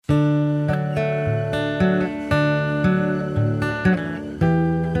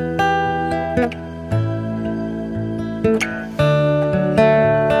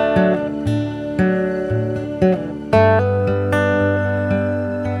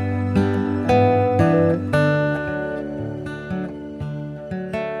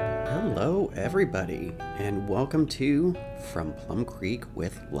everybody, and welcome to From Plum Creek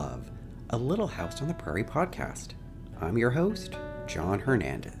with Love, a Little House on the Prairie podcast. I'm your host, John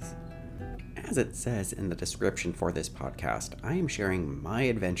Hernandez. As it says in the description for this podcast, I am sharing my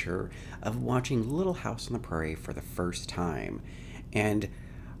adventure of watching Little House on the Prairie for the first time. And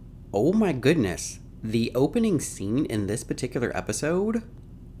oh my goodness, the opening scene in this particular episode?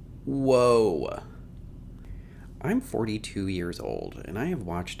 Whoa! I'm 42 years old, and I have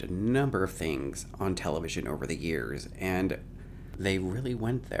watched a number of things on television over the years, and they really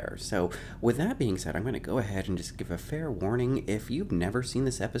went there. So, with that being said, I'm going to go ahead and just give a fair warning. If you've never seen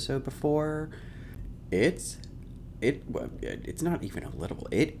this episode before, it's not even a little.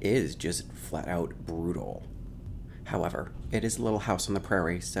 It is just flat out brutal. However, it is Little House on the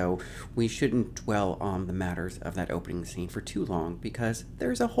Prairie, so we shouldn't dwell on the matters of that opening scene for too long, because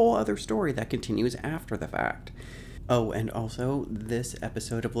there's a whole other story that continues after the fact. Oh, and also, this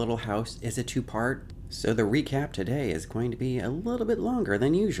episode of Little House is a two-part, so the recap today is going to be a little bit longer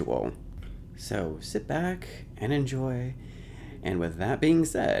than usual. So sit back and enjoy, and with that being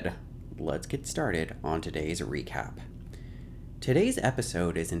said, let's get started on today's recap. Today's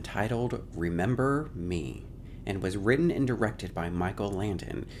episode is entitled Remember Me, and was written and directed by Michael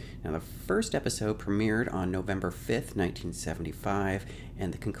Landon. Now, the first episode premiered on November 5th, 1975,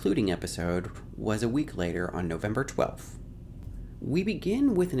 and the concluding episode was a week later on November 12th. We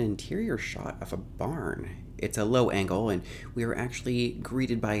begin with an interior shot of a barn. It's a low angle, and we are actually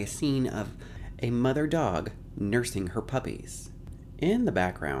greeted by a scene of a mother dog nursing her puppies. In the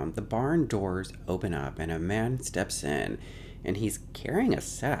background, the barn doors open up and a man steps in, and he's carrying a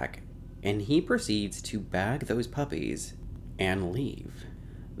sack, and he proceeds to bag those puppies and leave.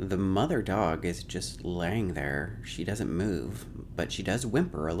 The mother dog is just laying there. She doesn't move, but she does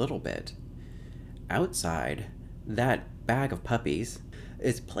whimper a little bit. Outside, that bag of puppies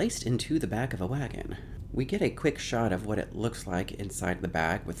is placed into the back of a wagon. We get a quick shot of what it looks like inside the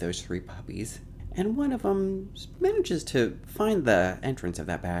bag with those three puppies, and one of them manages to find the entrance of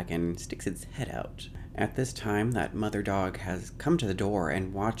that bag and sticks its head out. At this time, that mother dog has come to the door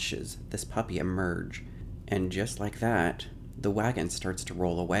and watches this puppy emerge. And just like that, the wagon starts to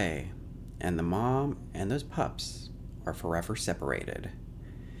roll away, and the mom and those pups are forever separated.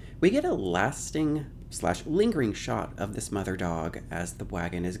 We get a lasting/lingering shot of this mother dog as the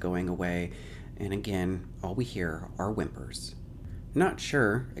wagon is going away, and again, all we hear are whimpers. Not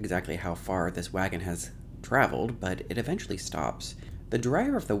sure exactly how far this wagon has traveled, but it eventually stops. The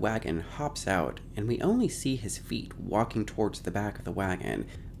driver of the wagon hops out, and we only see his feet walking towards the back of the wagon,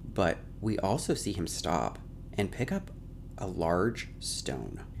 but we also see him stop and pick up a large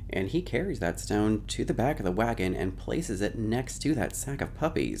stone. And he carries that stone to the back of the wagon and places it next to that sack of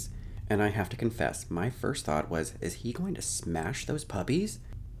puppies. And I have to confess, my first thought was, is he going to smash those puppies?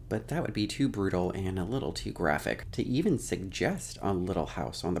 But that would be too brutal and a little too graphic to even suggest on Little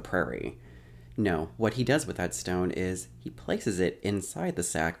House on the Prairie. No, what he does with that stone is he places it inside the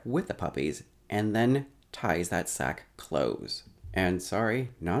sack with the puppies and then ties that sack close. And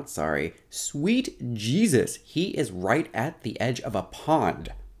sorry, not sorry, sweet Jesus, he is right at the edge of a pond.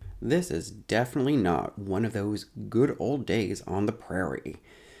 This is definitely not one of those good old days on the prairie.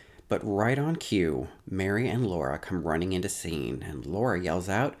 But right on cue, Mary and Laura come running into scene, and Laura yells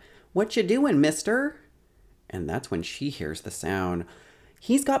out, "What you doing, mister?" And that's when she hears the sound.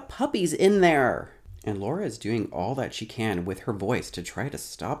 "He's got puppies in there!" And Laura is doing all that she can with her voice to try to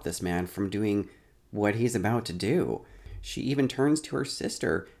stop this man from doing what he's about to do. She even turns to her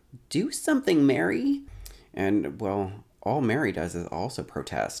sister, "Do something, Mary!" And, well, all Mary does is also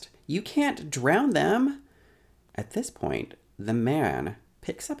protest. "You can't drown them!" At this point, the man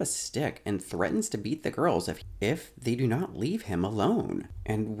picks up a stick and threatens to beat the girls if they do not leave him alone.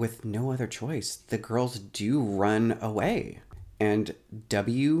 And with no other choice, the girls do run away. And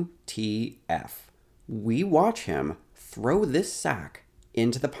WTF, we watch him throw this sack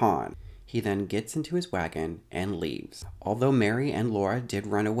into the pond. He then gets into his wagon and leaves. Although Mary and Laura did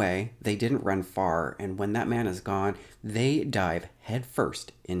run away, they didn't run far, and when that man is gone, they dive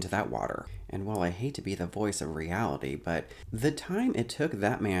headfirst into that water. And while I hate to be the voice of reality, but the time it took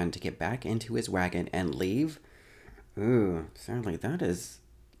that man to get back into his wagon and leave, sadly, that is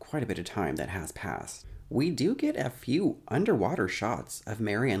quite a bit of time that has passed. We do get a few underwater shots of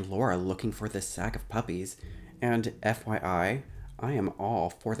Mary and Laura looking for this sack of puppies, and FYI, I am all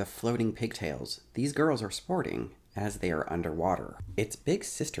for the floating pigtails these girls are sporting as they are underwater. It's big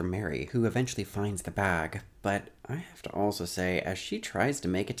sister Mary who eventually finds the bag, but I have to also say, as she tries to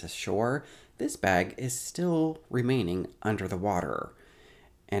make it to shore, this bag is still remaining under the water.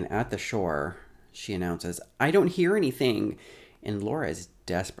 And at the shore, she announces, "I don't hear anything." and Laura is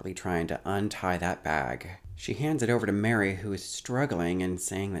desperately trying to untie that bag. She hands it over to Mary, who is struggling and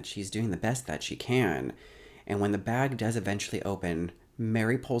saying that she's doing the best that she can. And when the bag does eventually open,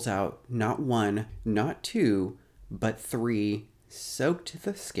 Mary pulls out not one, not two, but three soaked to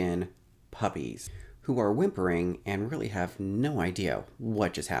the skin puppies who are whimpering and really have no idea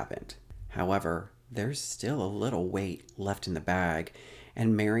what just happened. However, there's still a little weight left in the bag,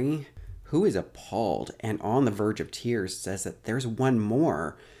 and Mary, who is appalled and on the verge of tears, says that there's one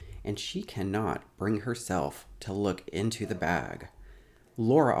more, and she cannot bring herself to look into the bag.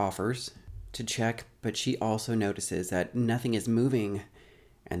 Laura offers to check, but she also notices that nothing is moving,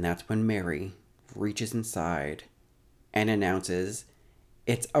 and that's when Mary reaches inside and announces,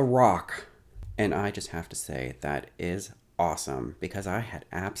 "It's a rock." And I just have to say, that is awesome, because I had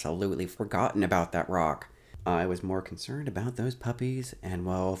absolutely forgotten about that rock. I was more concerned about those puppies, and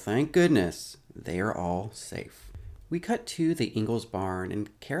well, thank goodness, they are all safe. We cut to the Ingalls barn,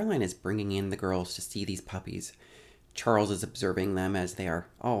 and Caroline is bringing in the girls to see these puppies. Charles is observing them as they are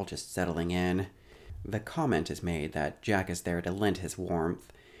all just settling in. The comment is made that Jack is there to lend his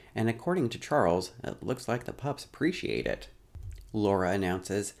warmth, and according to Charles, it looks like the pups appreciate it. Laura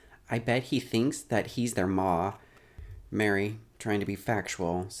announces, "I bet he thinks that he's their ma." Mary, trying to be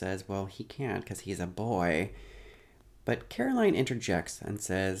factual, says, well, he can't because he's a boy. But Caroline interjects and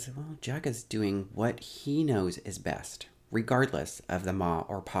says, well, Jack is doing what he knows is best, regardless of the ma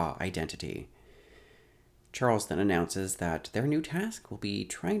or pa identity. Charles then announces that their new task will be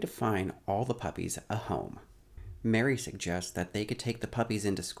trying to find all the puppies a home. Mary suggests that they could take the puppies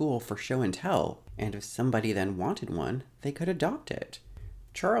into school for show and tell, and if somebody then wanted one, they could adopt it.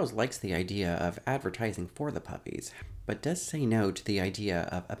 Charles likes the idea of advertising for the puppies, but does say no to the idea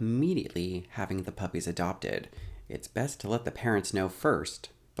of immediately having the puppies adopted. It's best to let the parents know first,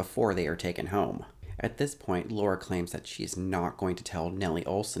 before they are taken home. At this point, Laura claims that she is not going to tell Nellie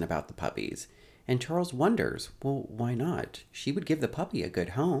Oleson about the puppies, and Charles wonders, well, why not? She would give the puppy a good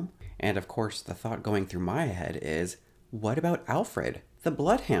home. And of course, the thought going through my head is, what about Alfred, the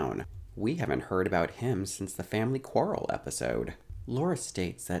bloodhound? We haven't heard about him since the family quarrel episode. Laura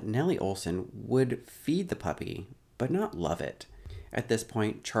states that Nellie Oleson would feed the puppy, but not love it. At this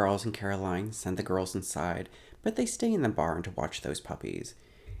point, Charles and Caroline send the girls inside, but they stay in the barn to watch those puppies.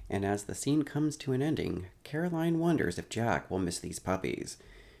 And as the scene comes to an ending, Caroline wonders if Jack will miss these puppies.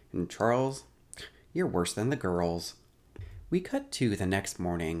 And Charles, you're worse than the girls. We cut to the next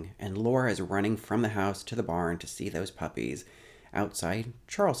morning, and Laura is running from the house to the barn to see those puppies. Outside,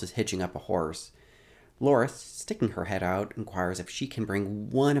 Charles is hitching up a horse. Laura, sticking her head out, inquires if she can bring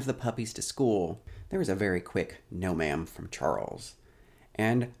one of the puppies to school. There is a very quick "no ma'am" from Charles.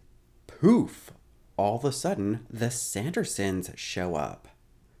 And poof! All of a sudden, the Sandersons show up.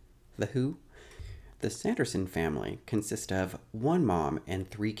 The who? The Sanderson family consists of one mom and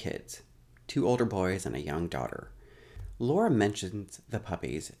 3 kids, 2 older boys and a young daughter. Laura mentions the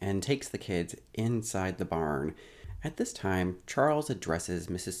puppies and takes the kids inside the barn. At this time, Charles addresses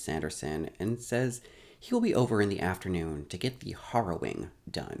Mrs. Sanderson and says he will be over in the afternoon to get the harrowing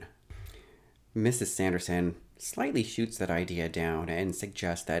done. Mrs. Sanderson slightly shoots that idea down and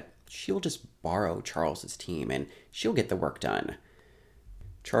suggests that she'll just borrow Charles's team and she'll get the work done.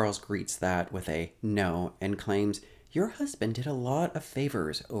 Charles greets that with a no and claims, "Your husband did a lot of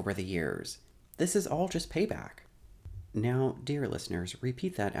favors over the years. This is all just payback." Now, dear listeners,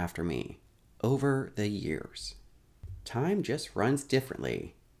 repeat that after me. Over the years. Time just runs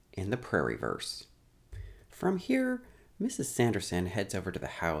differently in the Prairieverse. From here, Mrs. Sanderson heads over to the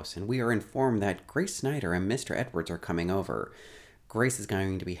house, and we are informed that Grace Snyder and Mr. Edwards are coming over. Grace is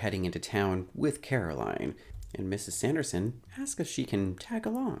going to be heading into town with Caroline, and Mrs. Sanderson asks if she can tag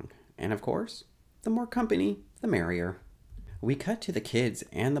along. And of course, the more company, the merrier. We cut to the kids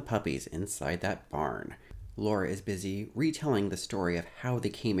and the puppies inside that barn. Laura is busy retelling the story of how they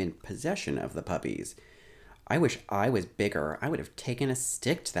came in possession of the puppies. "I wish I was bigger. I would have taken a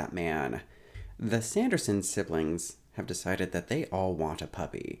stick to that man." The Sanderson siblings have decided that they all want a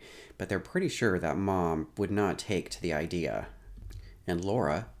puppy, but they're pretty sure that Mom would not take to the idea. And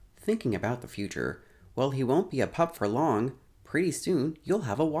Laura, thinking about the future, well, he won't be a pup for long. Pretty soon, you'll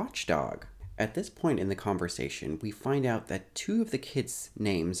have a watchdog. At this point in the conversation, we find out that 2 of the kids'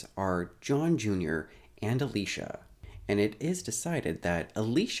 names are John Jr. and Alicia, and it is decided that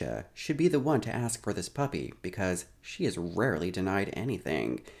Alicia should be the one to ask for this puppy because she is rarely denied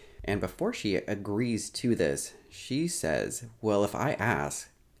anything. And before she agrees to this, she says, well, if I ask,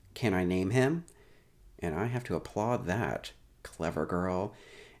 can I name him? And I have to applaud that. Clever girl.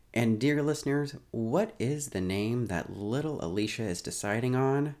 And dear listeners, what is the name that little Alicia is deciding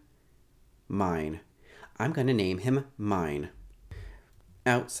on? Mine. I'm going to name him Mine.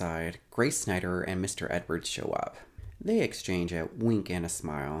 Outside, Grace Snyder and Mr. Edwards show up. They exchange a wink and a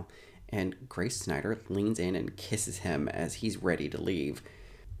smile, and Grace Snyder leans in and kisses him as he's ready to leave.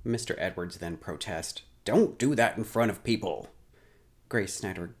 Mr. Edwards then protests, "Don't do that in front of people." Grace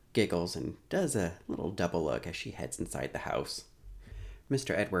Snyder giggles and does a little double look as she heads inside the house.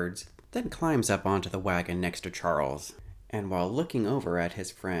 Mr. Edwards then climbs up onto the wagon next to Charles, and while looking over at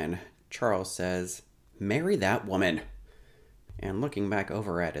his friend, Charles says, "Marry that woman." And looking back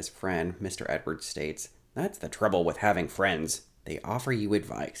over at his friend, Mr. Edwards states, "That's the trouble with having friends. They offer you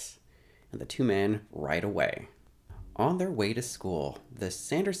advice." And the two men ride away. On their way to school, the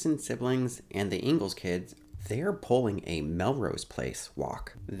Sanderson siblings and the Ingalls kids, they're pulling a Melrose Place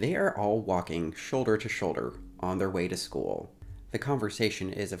walk. They're all walking shoulder to shoulder on their way to school. The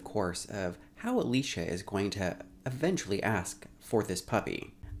conversation is, of course, of how Alicia is going to eventually ask for this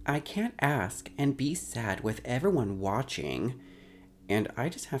puppy. "I can't ask and be sad with everyone watching." And I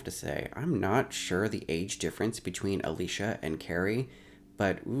just have to say, I'm not sure the age difference between Alicia and Carrie,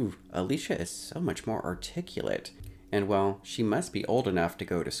 but Alicia is so much more articulate. And well, she must be old enough to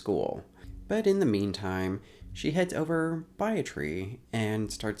go to school. But in the meantime, she heads over by a tree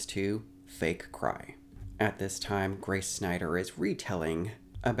and starts to fake cry. At this time, Grace Snyder is retelling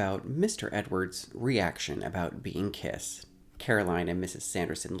about Mr. Edwards' reaction about being kissed. Caroline and Mrs.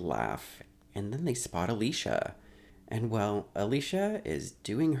 Sanderson laugh, and then they spot Alicia. And well, Alicia is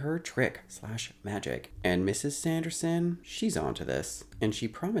doing her trick/magic. And Mrs. Sanderson, she's onto this. And she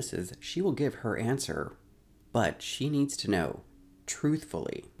promises she will give her answer. But she needs to know,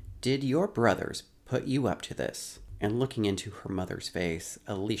 truthfully, did your brothers put you up to this? And looking into her mother's face,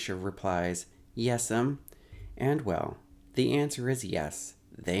 Alicia replies, "Yes'm." And well, the answer is yes,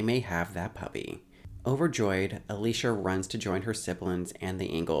 they may have that puppy. Overjoyed, Alicia runs to join her siblings and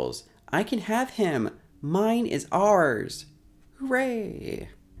the Ingalls. "I can have him! Mine is ours! Hooray!"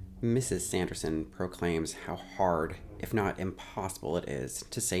 Mrs. Sanderson proclaims how hard, if not impossible, it is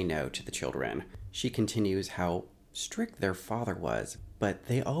to say no to the children. She continues how strict their father was, but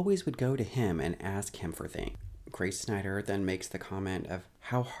they always would go to him and ask him for things. Grace Snyder then makes the comment of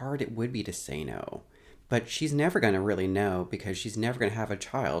how hard it would be to say no. But she's never going to really know because she's never going to have a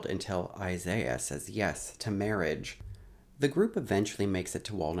child until Isaiah says yes to marriage. The group eventually makes it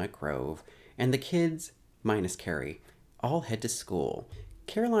to Walnut Grove, and the kids, minus Carrie, all head to school.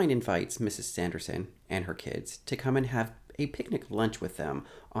 Caroline invites Mrs. Sanderson and her kids to come and have a picnic lunch with them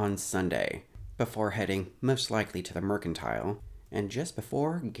on Sunday, before heading most likely to the Mercantile. And just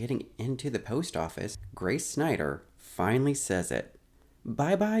before getting into the post office, Grace Snyder finally says it.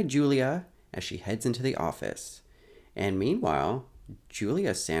 "Bye-bye, Julia," as she heads into the office. And meanwhile,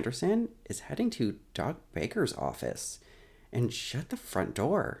 Julia Sanderson is heading to Doc Baker's office and shut the front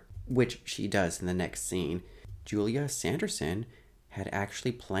door, which she does in the next scene. Julia Sanderson had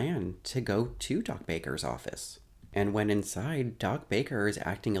actually planned to go to Doc Baker's office. And when inside, Doc Baker is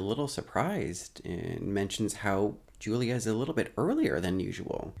acting a little surprised and mentions how Julia is a little bit earlier than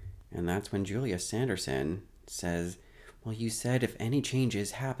usual. And that's when Julia Sanderson says, "Well, you said if any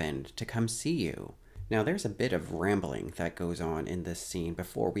changes happened to come see you." Now, there's a bit of rambling that goes on in this scene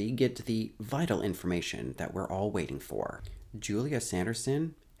before we get to the vital information that we're all waiting for. Julia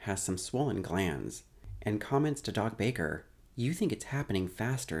Sanderson has some swollen glands and comments to Doc Baker, "You think it's happening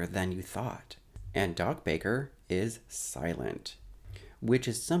faster than you thought." And Doc Baker is silent, which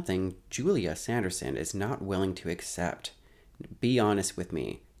is something Julia Sanderson is not willing to accept. "Be honest with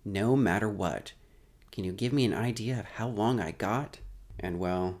me, no matter what. Can you give me an idea of how long I got?" And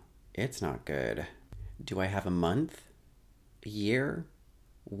well, it's not good. Do I have a month? A year?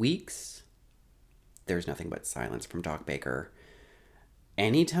 Weeks? There's nothing but silence from Doc Baker.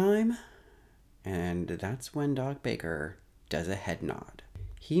 "Anytime?" And that's when Doc Baker does a head nod.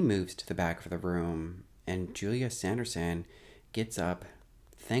 He moves to the back of the room, and Julia Sanderson gets up,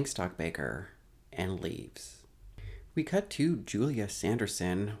 thanks Doc Baker, and leaves. We cut to Julia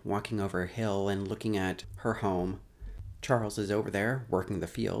Sanderson walking over a hill and looking at her home. Charles is over there working the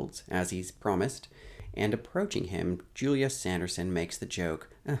fields, as he's promised, and approaching him, Julia Sanderson makes the joke,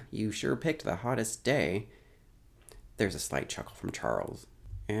 "You sure picked the hottest day." There's a slight chuckle from Charles.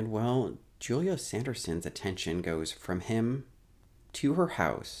 And well, Julia Sanderson's attention goes from him to her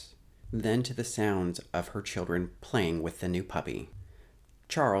house, then to the sounds of her children playing with the new puppy.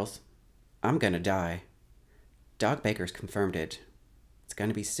 "Charles, I'm gonna die. Doc Baker's confirmed it. It's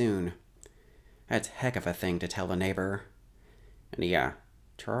gonna be soon. That's a heck of a thing to tell a neighbor." And yeah,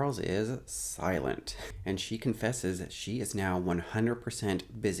 Charles is silent, and she confesses she is now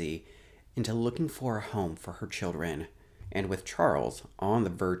 100% busy into looking for a home for her children. And with Charles on the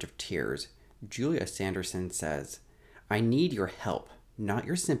verge of tears, Julia Sanderson says, "I need your help not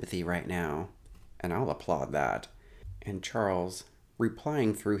your sympathy right now. And I'll applaud that. And Charles,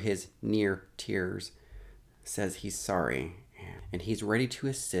 replying through his near tears, says he's sorry and he's ready to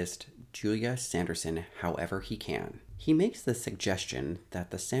assist Julia Sanderson however he can. He makes the suggestion that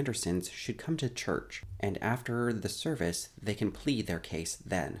the Sandersons should come to church, and after the service, they can plead their case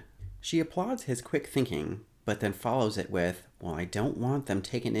then. She applauds his quick thinking, but then follows it with, well, I don't want them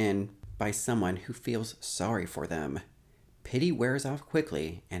taken in by someone who feels sorry for them. Pity wears off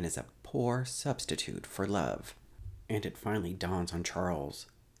quickly and is a poor substitute for love. And it finally dawns on Charles.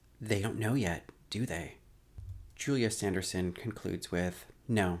 They don't know yet, do they? Julia Sanderson concludes with,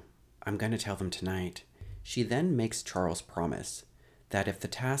 no, I'm going to tell them tonight. She then makes Charles promise that if the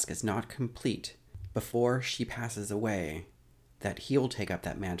task is not complete before she passes away, that he'll take up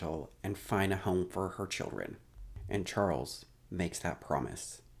that mantle and find a home for her children. And Charles makes that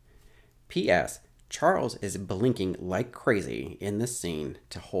promise. P.S. Charles is blinking like crazy in this scene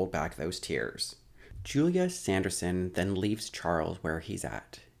to hold back those tears. Julia Sanderson then leaves Charles where he's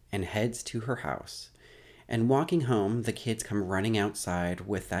at and heads to her house. And walking home, the kids come running outside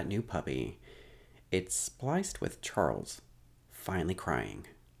with that new puppy. It's spliced with Charles, finally crying.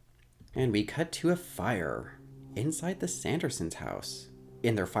 And we cut to a fire inside the Sandersons' house,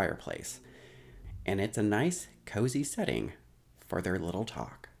 in their fireplace. And it's a nice, cozy setting for their little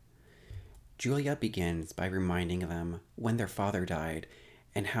talk. Julia begins by reminding them when their father died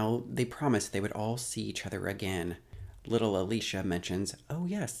and how they promised they would all see each other again. Little Alicia mentions, oh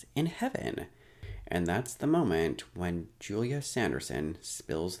yes, in heaven. And that's the moment when Julia Sanderson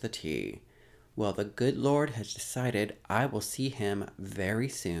spills the tea. Well, the good Lord has decided I will see him very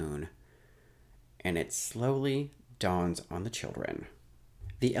soon. And it slowly dawns on the children.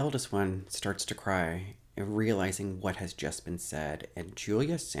 The eldest one starts to cry, realizing what has just been said, and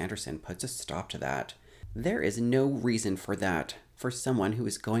Julia Sanderson puts a stop to that. There is no reason for that, for someone who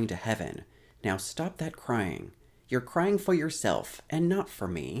is going to heaven. Now stop that crying. You're crying for yourself, and not for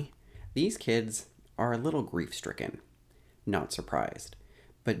me. These kids are a little grief-stricken. Not surprised.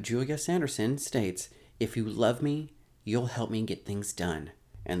 But Julia Sanderson states, if you love me, you'll help me get things done.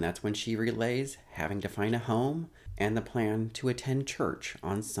 And that's when she relays having to find a home and the plan to attend church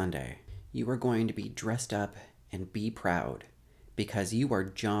on Sunday. You are going to be dressed up and be proud because you are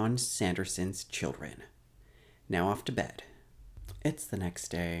John Sanderson's children. Now off to bed. It's the next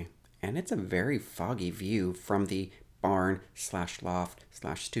day, and it's a very foggy view from the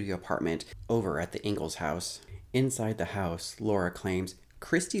barn/loft/studio apartment over at the Ingalls house. Inside the house, Laura claims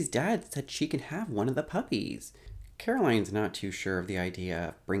Christy's dad said she can have one of the puppies. Caroline's not too sure of the idea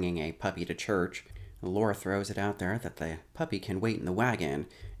of bringing a puppy to church. Laura throws it out there that the puppy can wait in the wagon,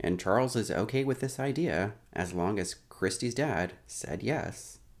 and Charles is okay with this idea as long as Christy's dad said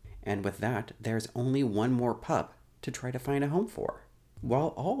yes. And with that, there's only one more pup to try to find a home for. While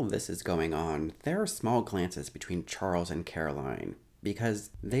all of this is going on, there are small glances between Charles and Caroline, because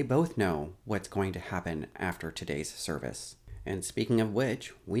they both know what's going to happen after today's service. And speaking of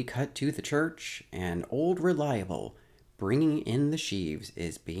which, we cut to the church, and Old Reliable, Bringing in the Sheaves,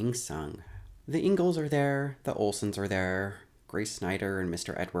 is being sung. The Ingalls are there, the Olsons are there, Grace Snyder and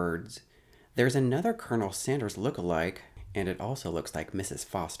Mr. Edwards. There's another Colonel Sanders look-alike, and it also looks like Mrs.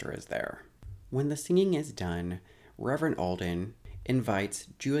 Foster is there. When the singing is done, Reverend Alden invites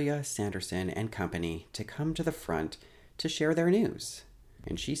Julia Sanderson and company to come to the front to share their news.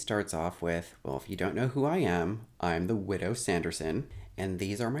 And she starts off with, well, if you don't know who I am, I'm the widow Sanderson, and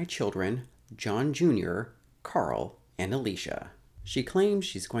these are my children, John Jr., Carl, and Alicia. She claims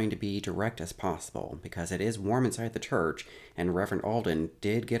she's going to be direct as possible because it is warm inside the church, and Reverend Alden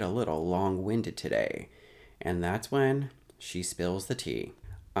did get a little long-winded today. And that's when she spills the tea.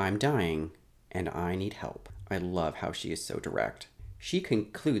 I'm dying, and I need help. I love how she is so direct. She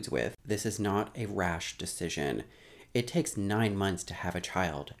concludes with, this is not a rash decision. It takes 9 months to have a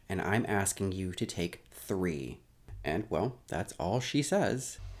child, and I'm asking you to take 3. And, well, that's all she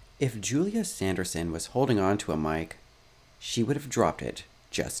says. If Julia Sanderson was holding on to a mic, she would have dropped it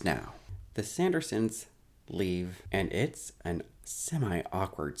just now. The Sandersons leave, and it's an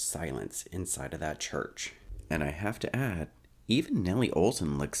semi-awkward silence inside of that church. And I have to add, even Nellie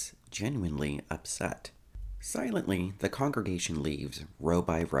Olson looks genuinely upset. Silently, the congregation leaves row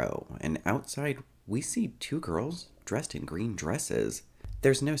by row, and outside we see 2 girls dressed in green dresses.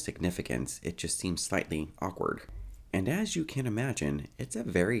 There's no significance, it just seems slightly awkward. And as you can imagine, it's a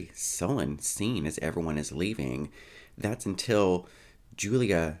very sullen scene as everyone is leaving. That's until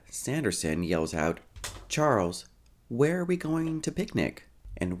Julia Sanderson yells out, Charles, where are we going to picnic?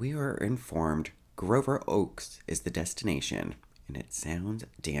 And we are informed Grover Oaks is the destination, and it sounds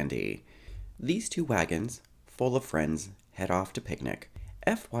dandy. These 2 wagons, full of friends head off to picnic.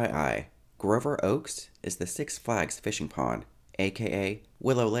 FYI, Grover Oaks is the Six Flags fishing pond, aka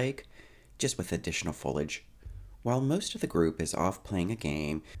Willow Lake, just with additional foliage. While most of the group is off playing a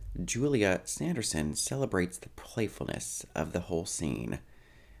game, Julia Sanderson celebrates the playfulness of the whole scene.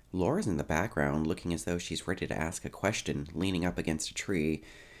 Laura's in the background looking as though she's ready to ask a question, leaning up against a tree,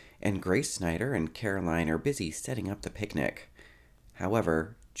 and Grace Snyder and Caroline are busy setting up the picnic.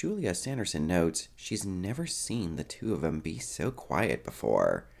 However, Julia Sanderson notes she's never seen the two of them be so quiet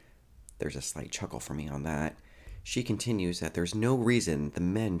before. There's a slight chuckle for me on that. She continues that there's no reason the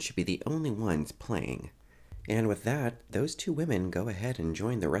men should be the only ones playing. And with that, those two women go ahead and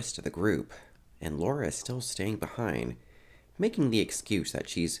join the rest of the group, and Laura is still staying behind, making the excuse that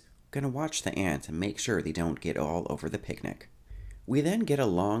she's gonna watch the ants and make sure they don't get all over the picnic. We then get a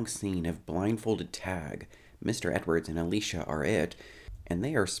long scene of blindfolded tag. Mr. Edwards and Alicia are it, and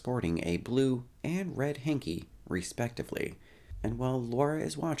they are sporting a blue and red hanky, respectively, and while Laura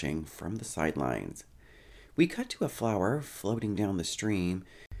is watching from the sidelines. We cut to a flower floating down the stream.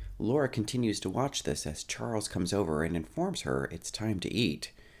 Laura continues to watch this as Charles comes over and informs her it's time to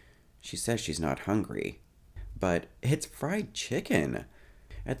eat. She says she's not hungry, but it's fried chicken.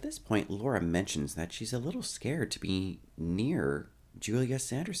 At this point, Laura mentions that she's a little scared to be near Julia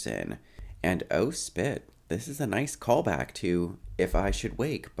Sanderson. And oh spit, this is a nice callback to If I Should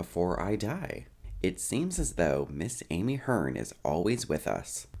Wake Before I Die. It seems as though Miss Amy Hearn is always with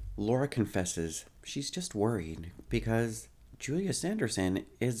us. Laura confesses she's just worried because Julia Sanderson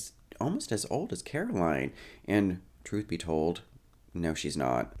is almost as old as Caroline, and truth be told, no, she's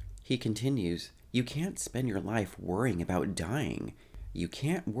not. He continues, you can't spend your life worrying about dying. You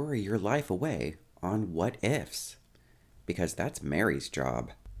can't worry your life away on what ifs, because that's Mary's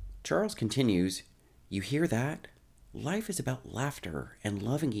job. Charles continues, you hear that? Life is about laughter and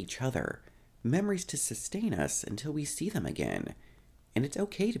loving each other, memories to sustain us until we see them again, and it's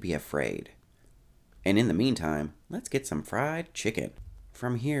okay to be afraid. And in the meantime, let's get some fried chicken.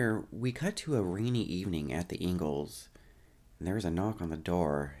 From here, we cut to a rainy evening at the Ingalls. There's a knock on the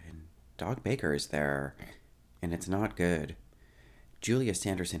door, and Doc Baker is there, and it's not good. Julia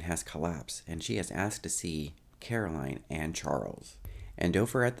Sanderson has collapsed, and she has asked to see Caroline and Charles. And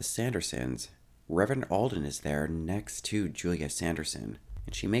over at the Sandersons, Reverend Alden is there next to Julia Sanderson,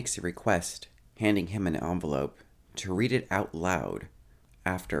 and she makes a request, handing him an envelope to read it out loud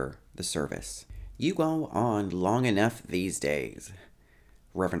after the service. You go on long enough these days.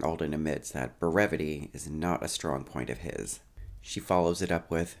 Reverend Alden admits that brevity is not a strong point of his. She follows it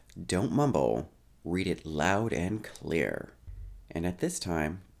up with, don't mumble, read it loud and clear. And at this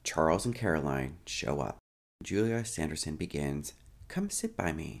time, Charles and Caroline show up. Julia Sanderson begins, come sit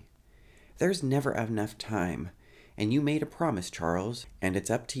by me. There's never enough time, and you made a promise, Charles, and it's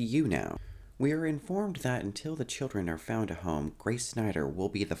up to you now. We are informed that until the children are found a home, Grace Snyder will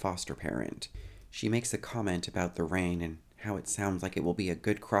be the foster parent. She makes a comment about the rain and how it sounds like it will be a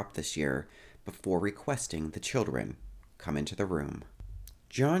good crop this year before requesting the children come into the room.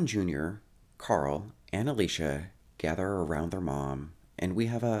 John Jr., Carl, and Alicia gather around their mom, and we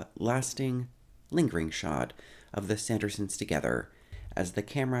have a lasting, lingering shot of the Sandersons together as the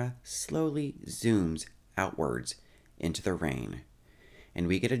camera slowly zooms outwards into the rain, and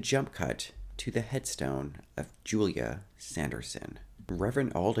we get a jump cut to the headstone of Julia Sanderson.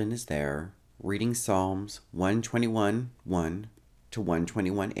 Reverend Alden is there, reading Psalms 121:1 to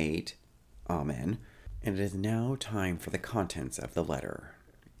 121:8, Amen, and it is now time for the contents of the letter.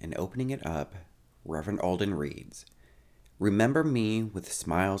 And opening it up, Reverend Alden reads, remember me with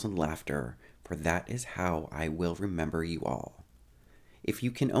smiles and laughter, for that is how I will remember you all. If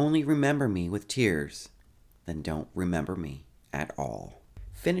you can only remember me with tears, then don't remember me at all.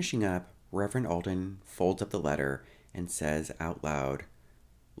 Finishing up, Reverend Alden folds up the letter and says out loud,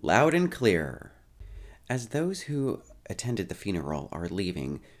 loud and clear. As those who attended the funeral are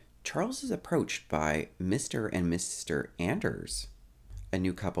leaving, Charles is approached by Mr. and Mr. Anders, a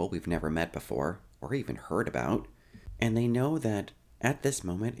new couple we've never met before or even heard about, and they know that at this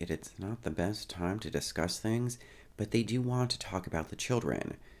moment it's not the best time to discuss things, but they do want to talk about the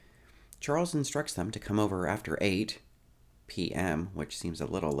children. Charles instructs them to come over after 8 p.m., which seems a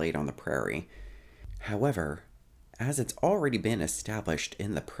little late on the prairie. However, as it's already been established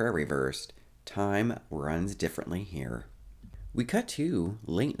in the Prairieverse, time runs differently here. We cut to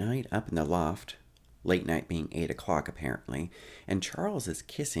late night up in the loft, late night being 8 o'clock apparently, and Charles is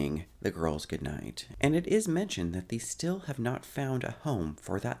kissing the girls goodnight. And it is mentioned that they still have not found a home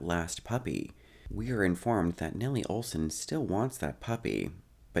for that last puppy. We are informed that Nellie Olson still wants that puppy,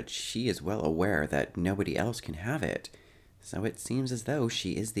 but she is well aware that nobody else can have it, so it seems as though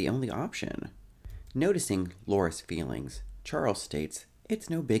she is the only option. Noticing Laura's feelings, Charles states, "It's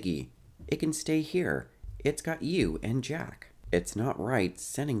no biggie. It can stay here. It's got you and Jack. It's not right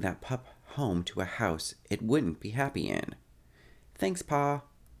sending that pup home to a house it wouldn't be happy in." "Thanks, Pa."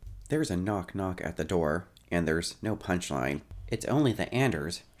 There's a knock at the door, and there's no punchline. It's only the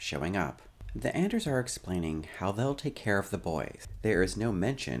Anders showing up. The Anders are explaining how they'll take care of the boys. There is no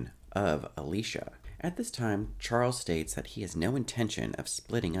mention of Alicia. At this time, Charles states that he has no intention of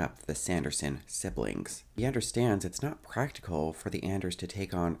splitting up the Sanderson siblings. He understands it's not practical for the Anders to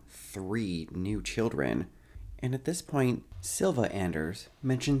take on 3 new children. And at this point, Silva Anders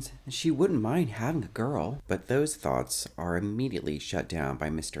mentions she wouldn't mind having a girl, but those thoughts are immediately shut down by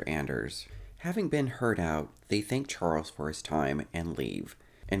Mr. Anders. Having been heard out, they thank Charles for his time and leave.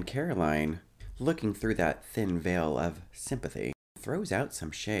 And Caroline, looking through that thin veil of sympathy, throws out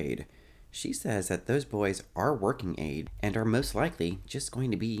some shade. She says that those boys are working aid and are most likely just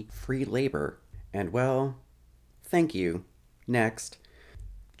going to be free labor. And well, thank you. Next.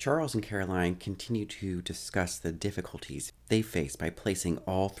 Charles and Caroline continue to discuss the difficulties they face by placing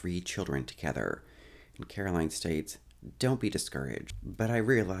all 3 children together. And Caroline states, "Don't be discouraged, but I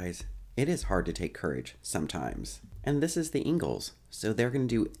realize it is hard to take courage sometimes. And this is the Ingalls, so they're going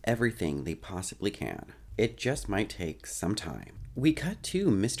to do everything they possibly can. It just might take some time." We cut to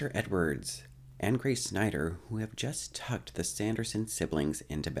Mr. Edwards and Grace Snyder, who have just tucked the Sanderson siblings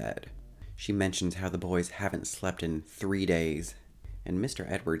into bed. She mentions how the boys haven't slept in 3 days, and Mr.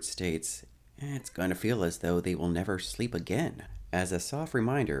 Edwards states, "It's going to feel as though they will never sleep again." As a soft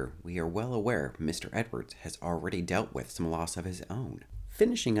reminder, we are well aware Mr. Edwards has already dealt with some loss of his own.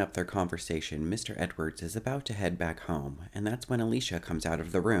 Finishing up their conversation, Mr. Edwards is about to head back home, and that's when Alicia comes out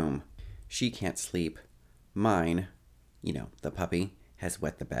of the room. She can't sleep. Mine, the puppy, has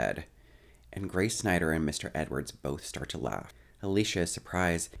wet the bed. And Grace Snyder and Mr. Edwards both start to laugh. Alicia is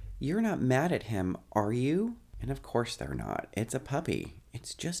surprised. "You're not mad at him, are you?" And of course they're not. It's a puppy.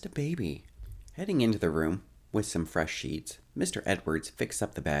 It's just a baby. Heading into the room with some fresh sheets, Mr. Edwards fixes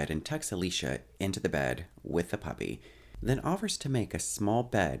up the bed and tucks Alicia into the bed with the puppy, then offers to make a small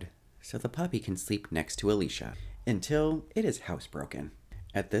bed so the puppy can sleep next to Alicia until it is housebroken.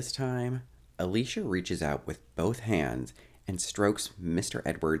 At this time, Alicia reaches out with both hands and strokes Mr.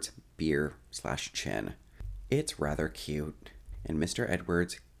 Edwards' beard/chin. It's rather cute, and Mr.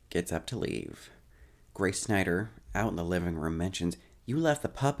 Edwards gets up to leave. Grace Snyder, out in the living room, mentions, "You left the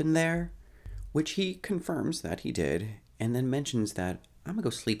pup in there?" Which he confirms that he did, and then mentions that, "I'm gonna go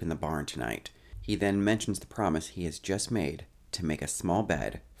sleep in the barn tonight." He then mentions the promise he has just made to make a small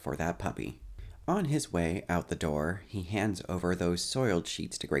bed for that puppy. On his way out the door, he hands over those soiled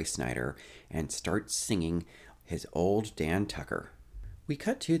sheets to Grace Snyder and starts singing his old Dan Tucker. We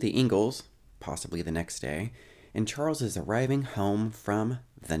cut to the Ingalls, possibly the next day, and Charles is arriving home from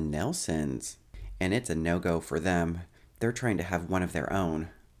the Nelsons. And it's a no-go for them. They're trying to have one of their own.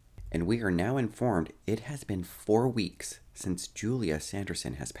 And we are now informed it has been 4 weeks since Julia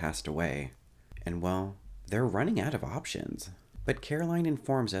Sanderson has passed away. And well, they're running out of options. But Caroline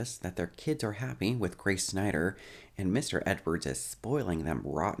informs us that their kids are happy with Grace Snyder, and Mr. Edwards is spoiling them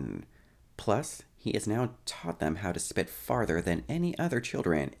rotten. Plus, he has now taught them how to spit farther than any other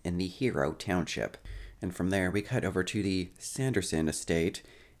children in the Hero Township. And from there, we cut over to the Sanderson estate,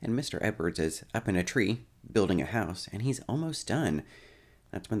 and Mr. Edwards is up in a tree, building a house, and he's almost done.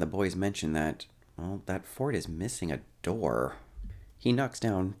 That's when the boys mention that, that fort is missing a door. He knocks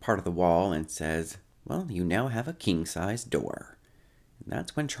down part of the wall and says, "Well, you now have a king-size door." And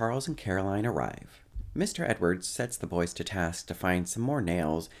that's when Charles and Caroline arrive. Mr. Edwards sets the boys to task to find some more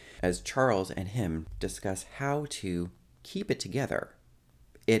nails as Charles and him discuss how to keep it together,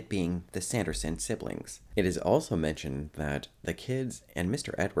 it being the Sanderson siblings. It is also mentioned that the kids and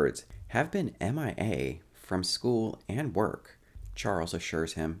Mr. Edwards have been MIA from school and work. Charles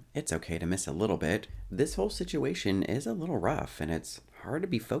assures him it's okay to miss a little bit. This whole situation is a little rough, and it's hard to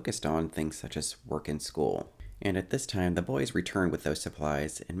be focused on things such as work and school. And at this time, the boys return with those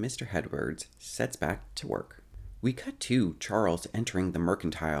supplies, and Mr. Edwards sets back to work. We cut to Charles entering the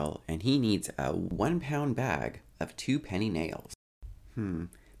mercantile, and he needs a 1-pound bag of 2-penny nails.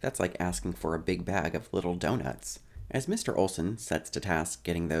 That's like asking for a big bag of little donuts. As Mr. Olson sets to task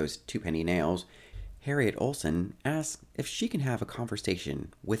getting those 2-penny nails, Harriet Olson asks if she can have a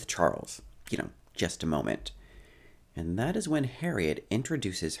conversation with Charles. Just a moment. And that is when Harriet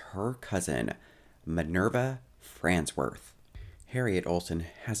introduces her cousin, Minerva Farnsworth. Harriet Olson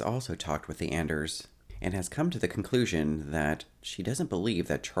has also talked with the Anders and has come to the conclusion that she doesn't believe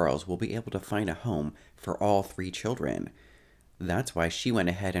that Charles will be able to find a home for all 3 children. That's why she went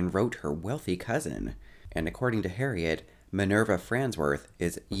ahead and wrote her wealthy cousin. And according to Harriet, Minerva Farnsworth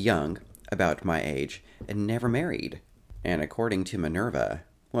is young, about my age and never married. And according to Minerva,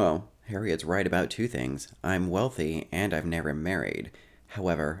 well, Harriet's right about two things. I'm wealthy and I've never married.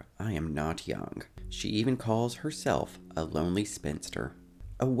 However, I am not young. She even calls herself a lonely spinster.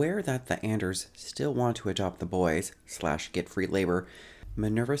 Aware that the Anders still want to adopt the boys / get free labor,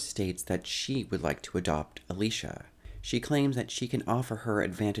 Minerva states that she would like to adopt Alicia. She claims that she can offer her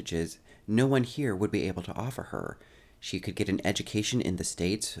advantages no one here would be able to offer her. She could get an education in the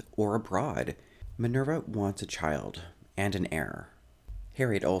States or abroad. Minerva wants a child and an heir.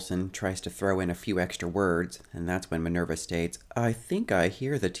 Harriet Olsen tries to throw in a few extra words, and that's when Minerva states, "I think I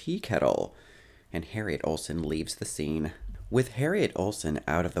hear the tea kettle," and Harriet Olsen leaves the scene. With Harriet Olsen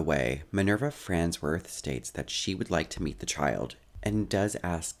out of the way, Minerva Farnsworth states that she would like to meet the child, and does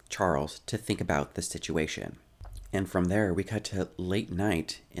ask Charles to think about the situation. And from there, we cut to late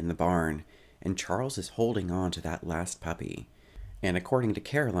night in the barn, and Charles is holding on to that last puppy. And according to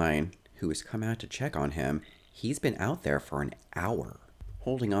Caroline, who has come out to check on him, he's been out there for an hour.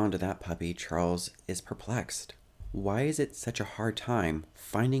 Holding on to that puppy, Charles is perplexed. Why is it such a hard time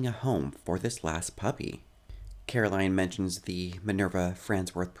finding a home for this last puppy? Caroline mentions the Minerva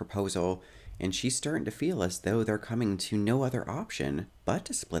Farnsworth proposal, and she's starting to feel as though they're coming to no other option but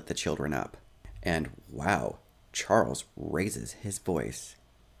to split the children up. And wow, Charles raises his voice.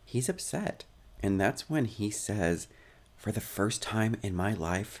 He's upset, and that's when he says, "For the first time in my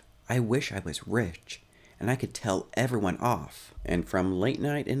life, I wish I was rich, and I could tell everyone off." And from late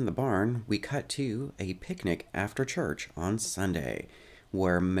night in the barn, we cut to a picnic after church on Sunday,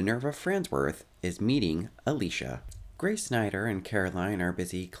 where Minerva Farnsworth is meeting Alicia. Grace Snyder and Caroline are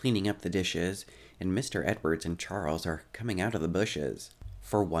busy cleaning up the dishes, and Mr. Edwards and Charles are coming out of the bushes.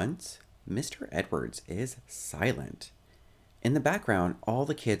 For once, Mr. Edwards is silent. In the background, all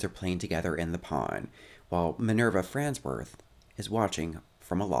the kids are playing together in the pond, while Minerva Farnsworth is watching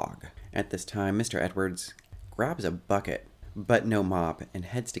from a log. At this time, Mr. Edwards grabs a bucket, but no mop, and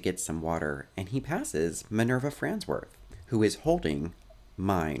heads to get some water, and he passes Minerva Farnsworth, who is holding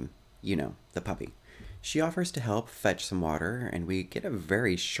Mine, the puppy. She offers to help fetch some water, and we get a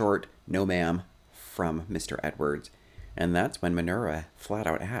very short "no ma'am" from Mr. Edwards, and that's when Minerva flat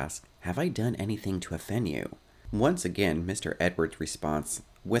out asks, "Have I done anything to offend you?" Once again, Mr. Edwards responds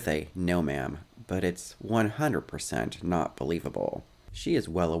with a "no ma'am," but it's 100% not believable. She is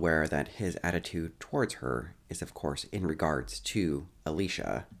well aware that his attitude towards her is of course in regards to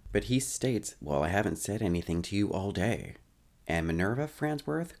Alicia, but he states, "Well, I haven't said anything to you all day." And Minerva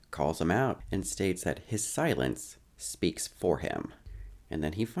Farnsworth calls him out and states that his silence speaks for him. And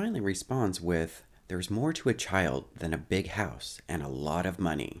then he finally responds with, "There's more to a child than a big house and a lot of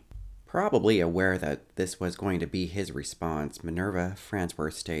money." Probably aware that this was going to be his response, Minerva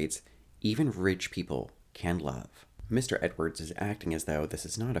Farnsworth states, "Even rich people can love." Mr. Edwards is acting as though this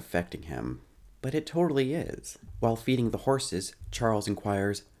is not affecting him, but it totally is. While feeding the horses, Charles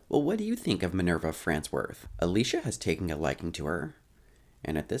inquires, "Well, what do you think of Minerva Farnsworth? Alicia has taken a liking to her."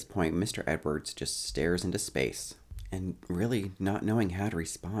 And at this point, Mr. Edwards just stares into space. And really not knowing how to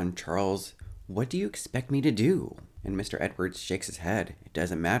respond, Charles, "What do you expect me to do?" And Mr. Edwards shakes his head. "It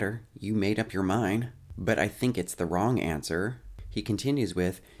doesn't matter. You made up your mind." "But I think it's the wrong answer." He continues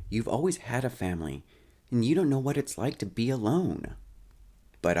with, "You've always had a family, and you don't know what it's like to be alone."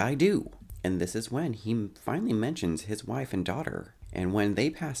 "But I do." And this is when he finally mentions his wife and daughter. And when they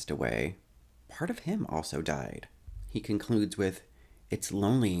passed away, part of him also died. He concludes with, "It's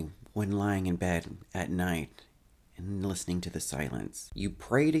lonely when lying in bed at night and listening to the silence. You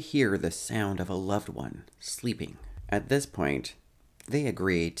pray to hear the sound of a loved one sleeping." At this point, they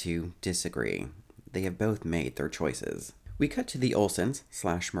agree to disagree. They have both made their choices. We cut to the Olsens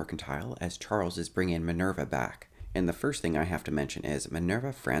 / Mercantile as Charles is bringing Minerva back. And the first thing I have to mention is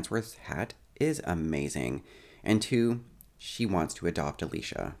Minerva Farnsworth's hat is amazing. And two, she wants to adopt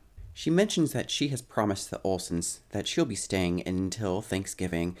Alicia. She mentions that she has promised the Olsens that she'll be staying until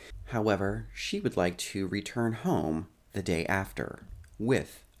Thanksgiving. However, she would like to return home the day after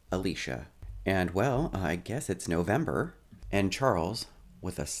with Alicia. And well, I guess it's November. And Charles,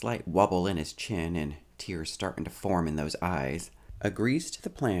 with a slight wobble in his chin and tears starting to form in those eyes, agrees to the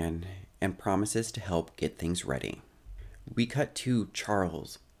plan and promises to help get things ready. We cut to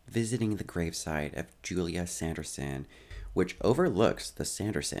Charles visiting the gravesite of Julia Sanderson, which overlooks the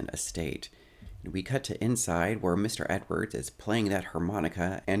Sanderson estate. We cut to inside where Mr. Edwards is playing that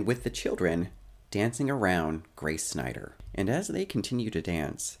harmonica and with the children dancing around Grace Snyder. And as they continue to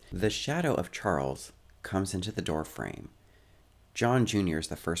dance, the shadow of Charles comes into the doorframe. John Jr. is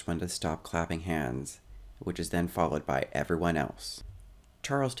the first one to stop clapping hands, which is then followed by everyone else.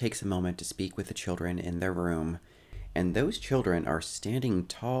 Charles takes a moment to speak with the children in their room, and those children are standing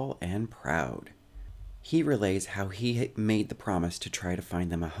tall and proud. He relays how he made the promise to try to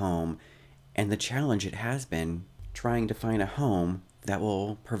find them a home, and the challenge it has been trying to find a home that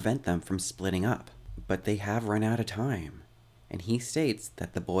will prevent them from splitting up. But they have run out of time, and he states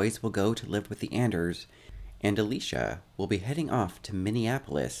that the boys will go to live with the Anders, and Alicia will be heading off to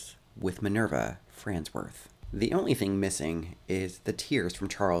Minneapolis with Minerva Farnsworth. The only thing missing is the tears from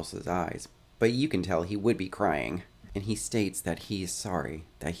Charles's eyes, but you can tell he would be crying, and he states that he is sorry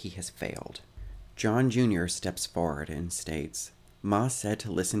that he has failed. John Jr. steps forward and states, "Ma said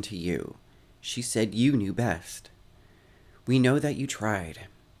to listen to you. She said you knew best. We know that you tried,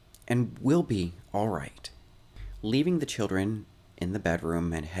 and we'll be all right." Leaving the children in the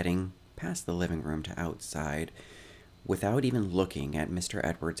bedroom and heading past the living room to outside, without even looking at Mr.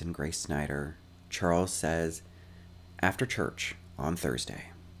 Edwards and Grace Snyder, Charles says, "After church on Thursday,"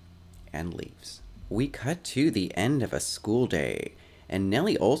 and leaves. We cut to the end of a school day, and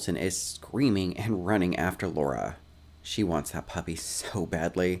Nellie Oleson is screaming and running after Laura. She wants that puppy so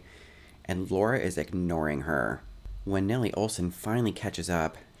badly, and Laura is ignoring her. When Nellie Oleson finally catches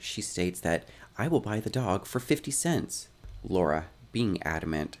up, she states that, "I will buy the dog for 50 cents. Laura, being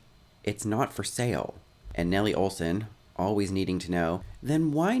adamant, "It's not for sale." And Nellie Oleson, always needing to know,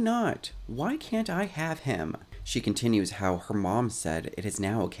 "Then why not? Why can't I have him?" She continues how her mom said it is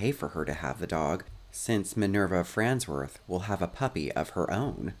now okay for her to have the dog, since Minerva Farnsworth will have a puppy of her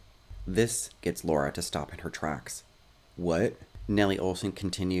own. This gets Laura to stop in her tracks. "What?" Nellie Oleson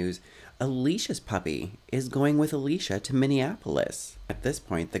continues, "Alicia's puppy is going with Alicia to Minneapolis." At this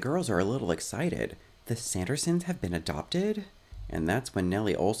point, the girls are a little excited. The Sandersons have been adopted? And that's when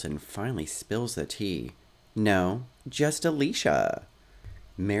Nellie Oleson finally spills the tea. "No, just Alicia."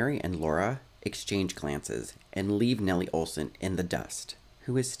 Mary and Laura exchange glances and leave Nellie Oleson in the dust,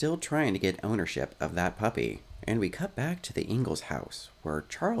 who is still trying to get ownership of that puppy. And we cut back to the Ingalls house, where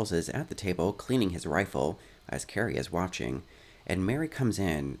Charles is at the table cleaning his rifle as Carrie is watching, and Mary comes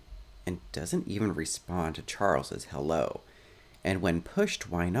in and doesn't even respond to Charles's hello. And when pushed,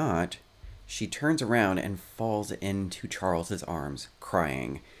 why not, she turns around and falls into Charles's arms,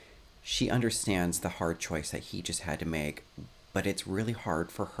 crying. She understands the hard choice that he just had to make, but it's really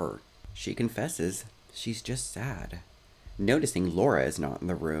hard for her. She confesses she's just sad. Noticing Laura is not in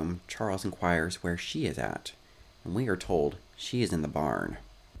the room, Charles inquires where she is at, and we are told she is in the barn.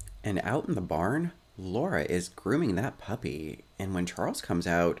 And out in the barn, Laura is grooming that puppy, and when Charles comes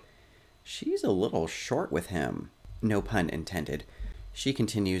out, she's a little short with him. No pun intended. She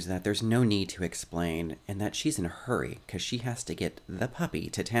continues that there's no need to explain, and that she's in a hurry because she has to get the puppy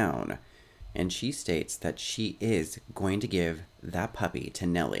to town. And she states that she is going to give that puppy to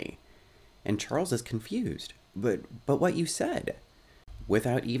Nellie. And Charles is confused. But what you said?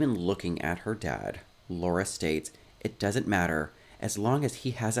 Without even looking at her dad, Laura states it doesn't matter as long as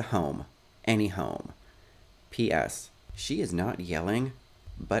he has a home. Any home. P.S. She is not yelling,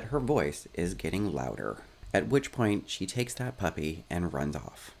 but her voice is getting louder. At which point she takes that puppy and runs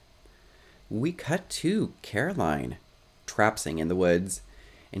off. We cut to Caroline trapsing in the woods,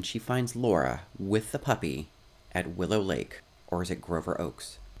 and she finds Laura with the puppy at Willow Lake, or is it Grover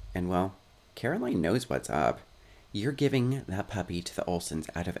Oaks? And well, Caroline knows what's up. You're giving that puppy to the Olsons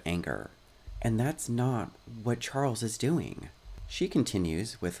out of anger, and that's not what Charles is doing. She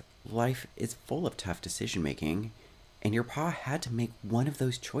continues with, life is full of tough decision making, and your pa had to make one of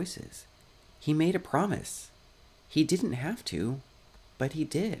those choices. He made a promise. He didn't have to, but he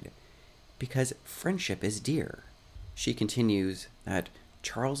did, because friendship is dear. She continues that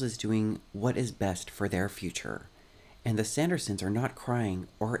Charles is doing what is best for their future, and the Sandersons are not crying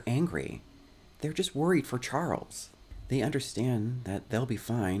or angry. They're just worried for Charles. They understand that they'll be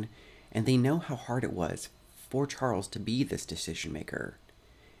fine, and they know how hard it was for Charles to be this decision maker.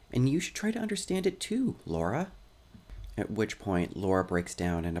 And you should try to understand it too, Laura. At which point, Laura breaks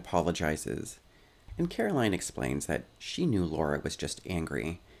down and apologizes. And Caroline explains that she knew Laura was just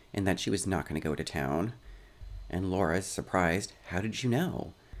angry, and that she was not going to go to town. And Laura is surprised. How did you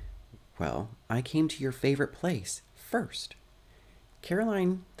know? Well, I came to your favorite place first.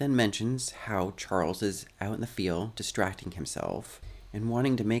 Caroline then mentions how Charles is out in the field distracting himself, and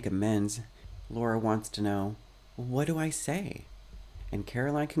wanting to make amends, Laura wants to know, what do I say? And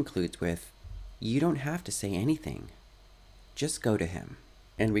Caroline concludes with, you don't have to say anything. Just go to him.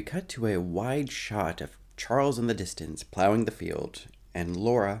 And we cut to a wide shot of Charles in the distance plowing the field, and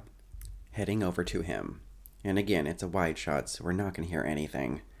Laura heading over to him. And again, it's a wide shot, so we're not going to hear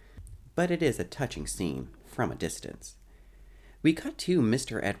anything. But it is a touching scene from a distance. We cut to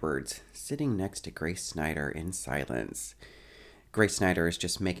Mr. Edwards sitting next to Grace Snyder in silence. Grace Snyder is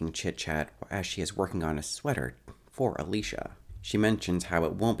just making chit-chat as she is working on a sweater for Alicia. She mentions how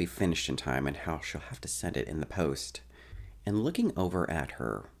it won't be finished in time and how she'll have to send it in the post. And looking over at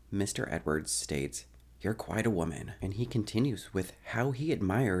her, Mr. Edwards states, "You're quite a woman." And he continues with how he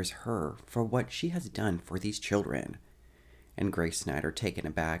admires her for what she has done for these children. And Grace Snyder, taken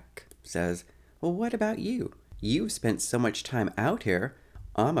aback, says, "Well, what about you? You've spent so much time out here.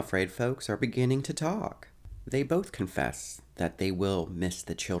 I'm afraid folks are beginning to talk." They both confess that they will miss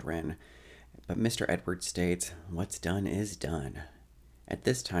the children, but Mr. Edwards states, "What's done is done." At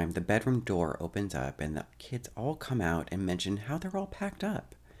this time, the bedroom door opens up and the kids all come out and mention how they're all packed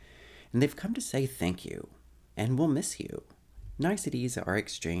up. And they've come to say thank you, and we'll miss you. Niceties are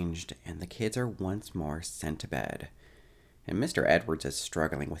exchanged, and the kids are once more sent to bed. And Mr. Edwards is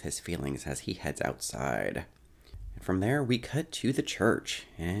struggling with his feelings as he heads outside. And from there, we cut to the church,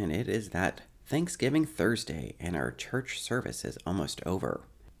 and it is that Thanksgiving Thursday, and our church service is almost over.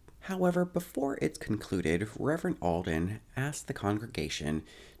 However, before it's concluded, Reverend Alden asks the congregation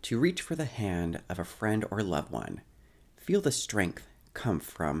to reach for the hand of a friend or loved one. Feel the strength come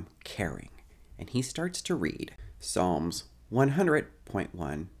from caring. And he starts to read Psalms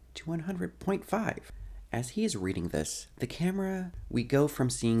 100.1 to 100.5. As he is reading this, we go from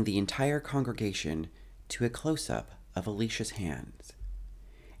seeing the entire congregation to a close-up of Alicia's hands.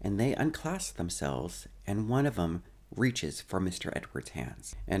 And they unclasp themselves, and one of them reaches for Mr. Edwards'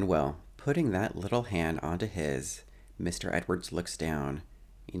 hands. And well, putting that little hand onto his, Mr. Edwards looks down,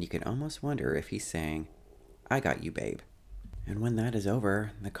 and you can almost wonder if he's saying, "I got you, babe." And when that is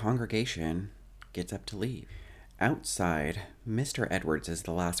over, the congregation gets up to leave. Outside, Mr. Edwards is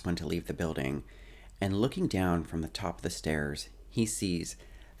the last one to leave the building, and looking down from the top of the stairs, he sees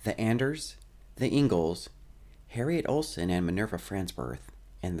the Anders, the Ingalls, Harriet Olsen and Minerva Fransworth,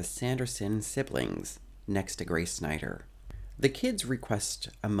 and the Sanderson siblings next to Grace Snyder. The kids request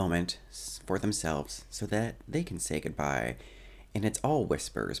a moment for themselves so that they can say goodbye, and it's all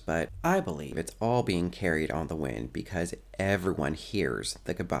whispers, but I believe it's all being carried on the wind because everyone hears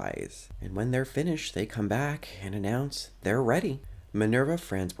the goodbyes. And when they're finished, they come back and announce they're ready. Minerva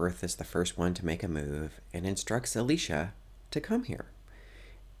Fransworth is the first one to make a move and instructs Alicia to come here.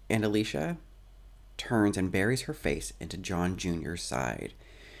 And Alicia turns and buries her face into John Jr.'s side.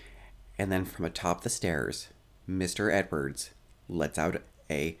 And then from atop the stairs, Mr. Edwards lets out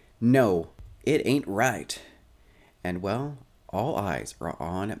a, "No, it ain't right." And well, all eyes are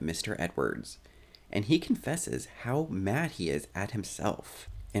on Mr. Edwards. And he confesses how mad he is at himself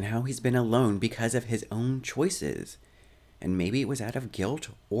and how he's been alone because of his own choices. And maybe it was out of guilt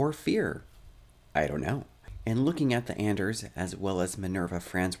or fear. I don't know. And looking at the Anders as well as Minerva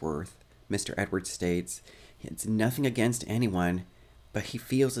Fransworth, Mr. Edwards states it's nothing against anyone, but he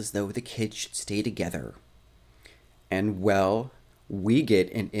feels as though the kids should stay together. And well, we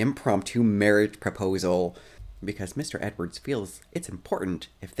get an impromptu marriage proposal because Mr. Edwards feels it's important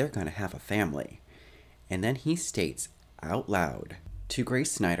if they're going to have a family. And then he states out loud to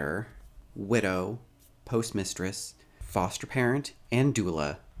Grace Snyder, widow, postmistress, foster parent, and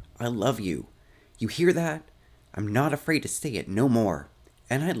doula, "I love you. You hear that? I'm not afraid to say it no more.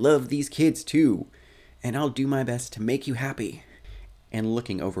 And I love these kids too. And I'll do my best to make you happy." And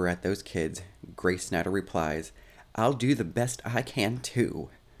looking over at those kids, Grace Snyder replies, "I'll do the best I can too."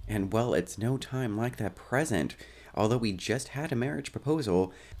 And well, it's no time like that present. Although we just had a marriage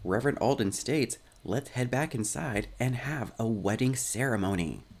proposal, Reverend Alden states, "Let's head back inside and have a wedding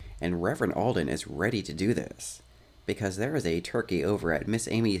ceremony." And Reverend Alden is ready to do this, because there is a turkey over at Miss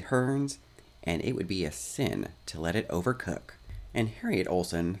Amy Hearn's, and it would be a sin to let it overcook. And Harriet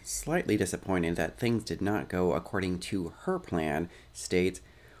Olsen, slightly disappointed that things did not go according to her plan, states,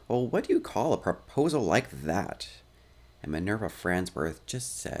 "Well, what do you call a proposal like that?" And Minerva Fransworth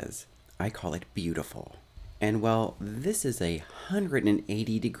just says, "I call it beautiful." And well, this is a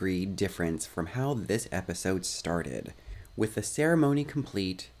 180-degree difference from how this episode started. With the ceremony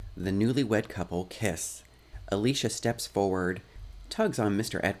complete, the newlywed couple kiss. Alicia steps forward, tugs on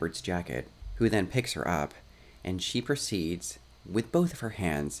Mr. Edwards' jacket, who then picks her up, and she proceeds, with both of her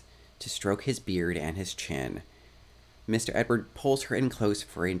hands, to stroke his beard and his chin. Mr. Edward pulls her in close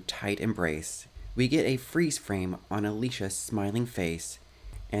for a tight embrace. We get a freeze frame on Alicia's smiling face,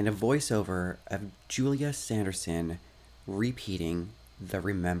 and a voiceover of Julia Sanderson repeating the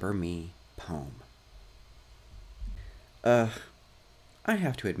Remember Me poem. I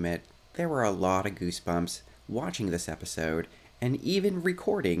have to admit, there were a lot of goosebumps watching this episode and even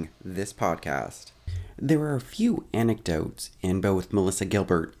recording this podcast. There are a few anecdotes in both Melissa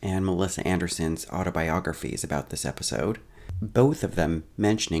Gilbert and Melissa Anderson's autobiographies about this episode, both of them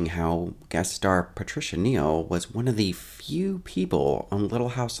mentioning how guest star Patricia Neal was one of the few people on Little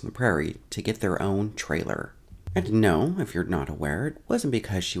House on the Prairie to get their own trailer. And no, if you're not aware, it wasn't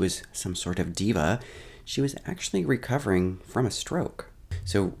because she was some sort of diva. She was actually recovering from a stroke.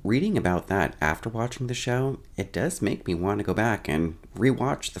 So, reading about that after watching the show, it does make me want to go back and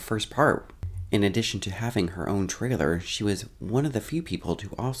rewatch the first part. In addition to having her own trailer, she was one of the few people to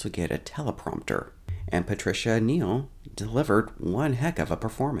also get a teleprompter. And Patricia Neal delivered one heck of a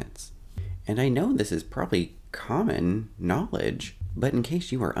performance. And I know this is probably common knowledge, but in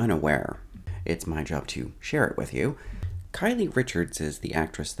case you are unaware, it's my job to share it with you. Kylie Richards is the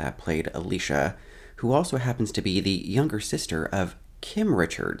actress that played Alicia, who also happens to be the younger sister of Kim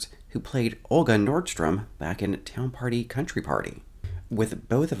Richards, who played Olga Nordstrom back in Town Party Country Party. With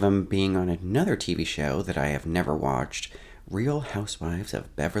both of them being on another TV show that I have never watched, Real Housewives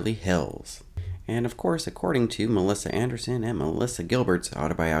of Beverly Hills. And of course, according to Melissa Anderson and Melissa Gilbert's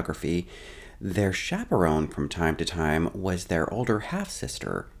autobiography, their chaperone from time to time was their older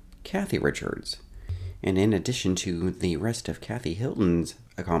half-sister, Kathy Richards. And in addition to the rest of Kathy Hilton's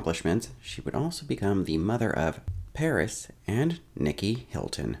accomplishments, she would also become the mother of Paris and Nikki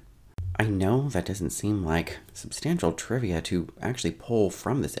Hilton. I know that doesn't seem like substantial trivia to actually pull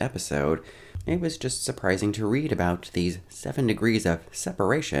from this episode. It was just surprising to read about these 7 degrees of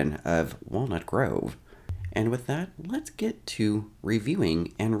separation of Walnut Grove. And with that, let's get to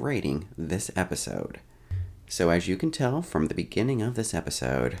reviewing and rating this episode. So as you can tell from the beginning of this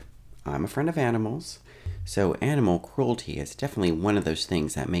episode, I'm a friend of animals, so animal cruelty is definitely one of those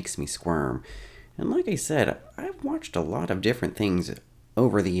things that makes me squirm. And like I said, I've watched a lot of different things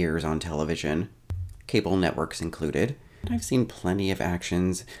over the years on television, cable networks included. I've seen plenty of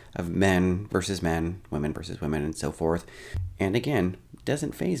actions of men versus men, women versus women, and so forth. And again,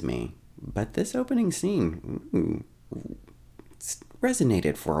 doesn't faze me. But this opening scene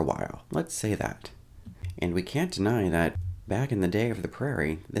resonated for a while, let's say that. And we can't deny that back in the day of the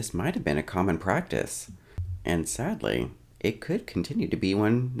prairie, this might have been a common practice. And sadly, it could continue to be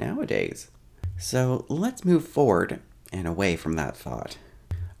one nowadays. So let's move forward and away from that thought.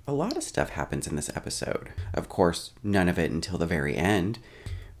 A lot of stuff happens in this episode. Of course, none of it until the very end.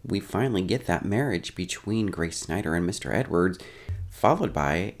 We finally get that marriage between Grace Snyder and Mr. Edwards, followed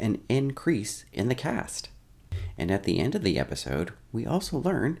by an increase in the cast. And at the end of the episode, we also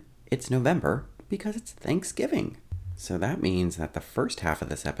learn it's November because it's Thanksgiving. So that means that the first half of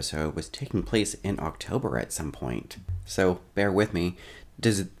this episode was taking place in October at some point. So bear with me.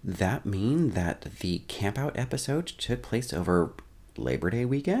 Does that mean that the campout episode took place over Labor Day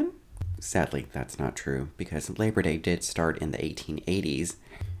weekend? Sadly, that's not true, because Labor Day did start in the 1880s.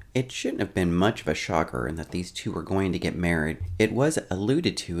 It shouldn't have been much of a shocker in that these two were going to get married. It was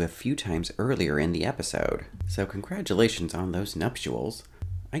alluded to a few times earlier in the episode. So congratulations on those nuptials.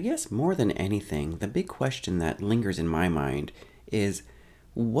 I guess more than anything, the big question that lingers in my mind is,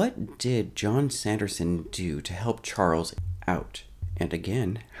 what did John Sanderson do to help Charles out? And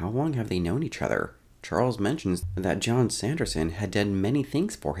again, how long have they known each other? Charles mentions that John Sanderson had done many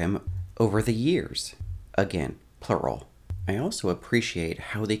things for him over the years. Again, plural. I also appreciate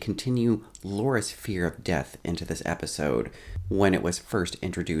how they continue Laura's fear of death into this episode when it was first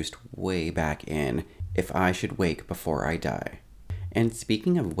introduced way back in If I Should Wake Before I Die. And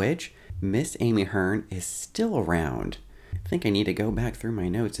speaking of which, Miss Amy Hearn is still around. I think I need to go back through my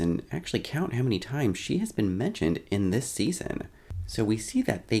notes and actually count how many times she has been mentioned in this season. So we see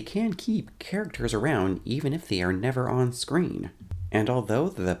that they can keep characters around even if they are never on screen. And although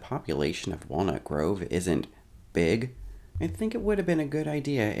the population of Walnut Grove isn't big, I think it would have been a good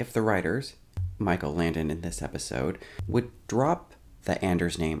idea if the writers, Michael Landon in this episode, would drop the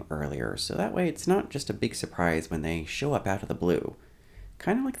Anders name earlier, so that way it's not just a big surprise when they show up out of the blue.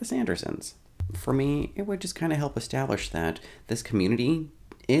 Kind of like the Sandersons. For me, it would just kind of help establish that this community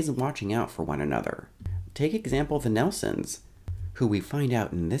is watching out for one another. Take example the Nelsons, who we find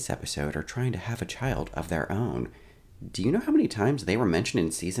out in this episode are trying to have a child of their own. Do you know how many times they were mentioned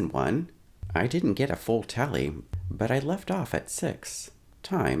in season 1? I didn't get a full tally, but I left off at 6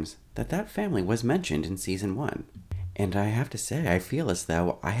 times that family was mentioned in season 1. And I have to say, I feel as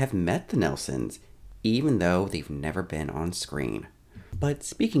though I have met the Nelsons, even though they've never been on screen. But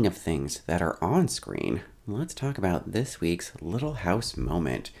speaking of things that are on screen, let's talk about this week's Little House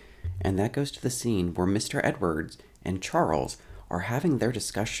moment. And that goes to the scene where Mr. Edwards and Charles are having their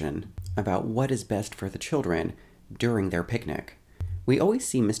discussion about what is best for the children during their picnic. We always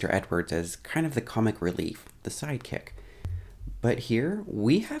see Mr. Edwards as kind of the comic relief, the sidekick. But here,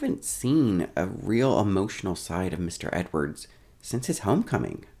 we haven't seen a real emotional side of Mr. Edwards since his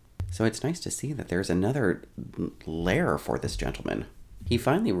homecoming. So it's nice to see that there's another layer for this gentleman. He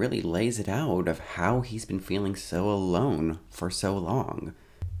finally really lays it out of how he's been feeling so alone for so long.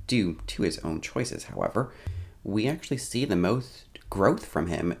 Due to his own choices, however. we actually see the most growth from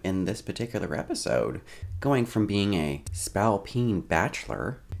him in this particular episode, going from being a spalpeen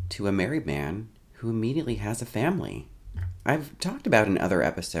bachelor to a married man who immediately has a family. I've talked about in other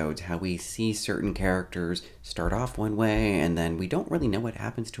episodes how we see certain characters start off one way and then we don't really know what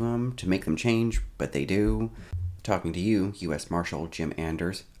happens to them to make them change, but they do. Talking to you, U.S. Marshal Jim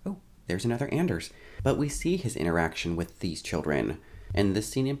Anders. Oh, there's another Anders. But we see his interaction with these children, and this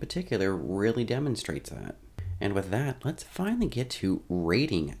scene in particular really demonstrates that. And with that, let's finally get to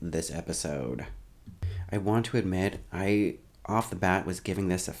rating this episode. I want to admit, I off the bat was giving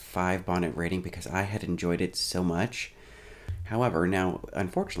this a 5 bonnet rating because I had enjoyed it so much. However, now,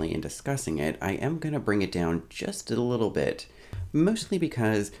 unfortunately, in discussing it, I am going to bring it down just a little bit. Mostly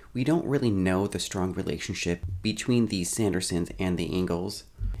because we don't really know the strong relationship between the Sandersons and the Ingalls.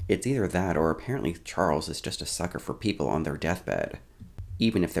 It's either that or apparently Charles is just a sucker for people on their deathbed,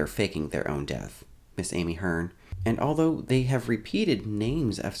 even if they're faking their own death. Miss Amy Hearn. And although they have repeated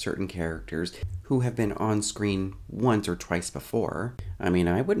names of certain characters who have been on screen once or twice before, I mean,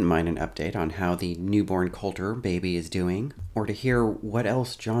 I wouldn't mind an update on how the newborn Coulter baby is doing, or to hear what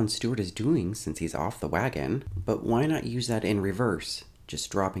else Jon Stewart is doing since he's off the wagon. But why not use that in reverse?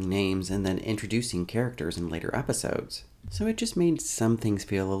 Just dropping names and then introducing characters in later episodes. So it just made some things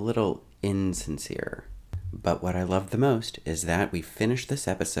feel a little insincere. But what I love the most is that we finished this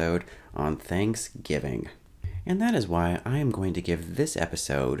episode on Thanksgiving. And that is why I am going to give this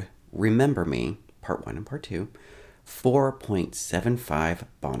episode, Remember Me, Part 1 and Part 2, 4.75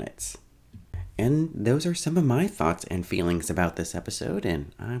 bonnets. And those are some of my thoughts and feelings about this episode,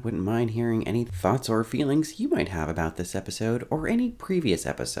 and I wouldn't mind hearing any thoughts or feelings you might have about this episode or any previous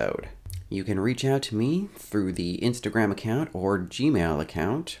episode. You can reach out to me through the Instagram account or Gmail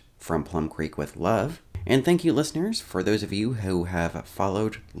account, From Plum Creek with Love. And thank you, listeners, for those of you who have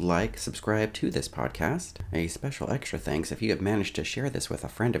followed, subscribed to this podcast. A special extra thanks if you have managed to share this with a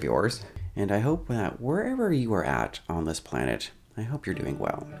friend of yours. And I hope that wherever you are at on this planet, I hope you're doing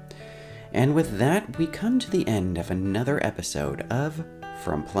well. And with that, we come to the end of another episode of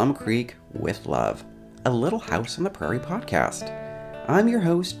From Plum Creek with Love, a Little House on the Prairie podcast. I'm your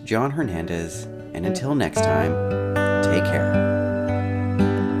host, John Hernandez, and until next time, take care.